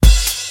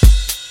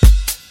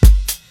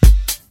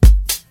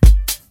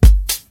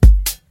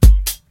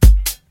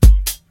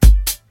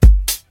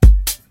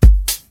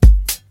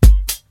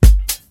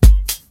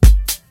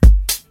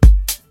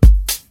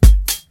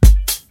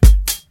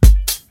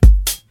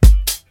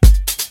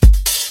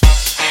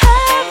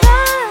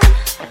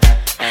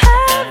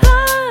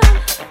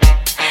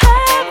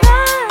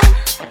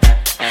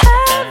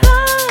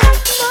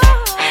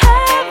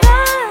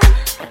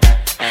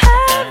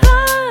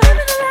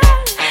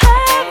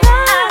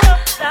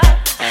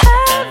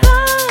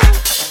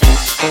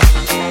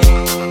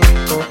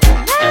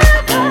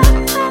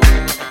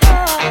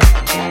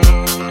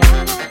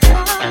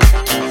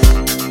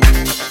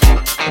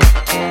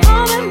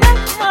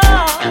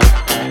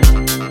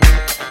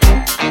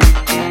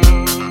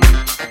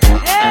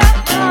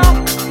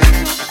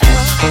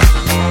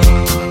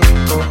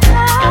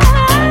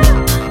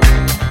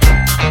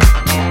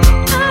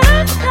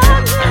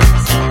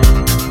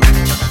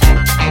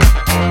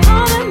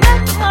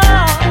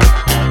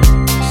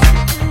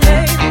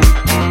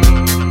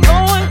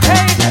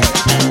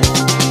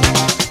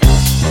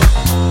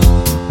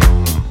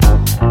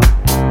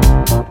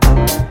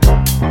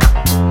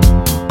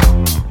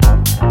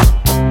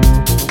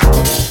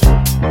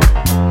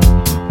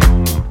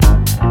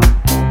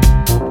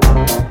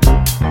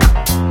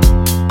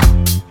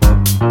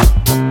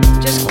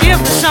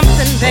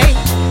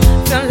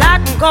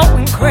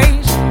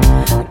crazy.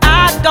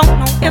 I don't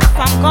know if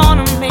I'm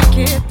gonna make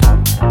it.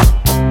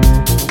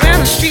 When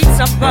the streets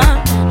are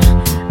burning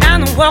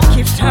and the world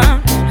keeps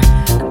turning,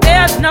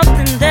 there's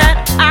nothing that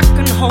I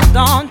can hold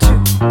on to.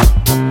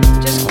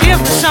 Just give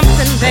me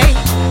something, babe.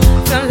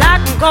 Feel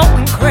like I'm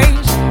going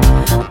crazy.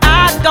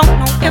 I don't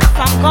know if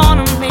I'm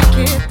gonna make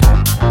it.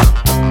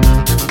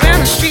 When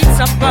the streets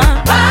are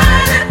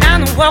burning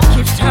and the world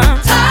keeps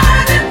turning,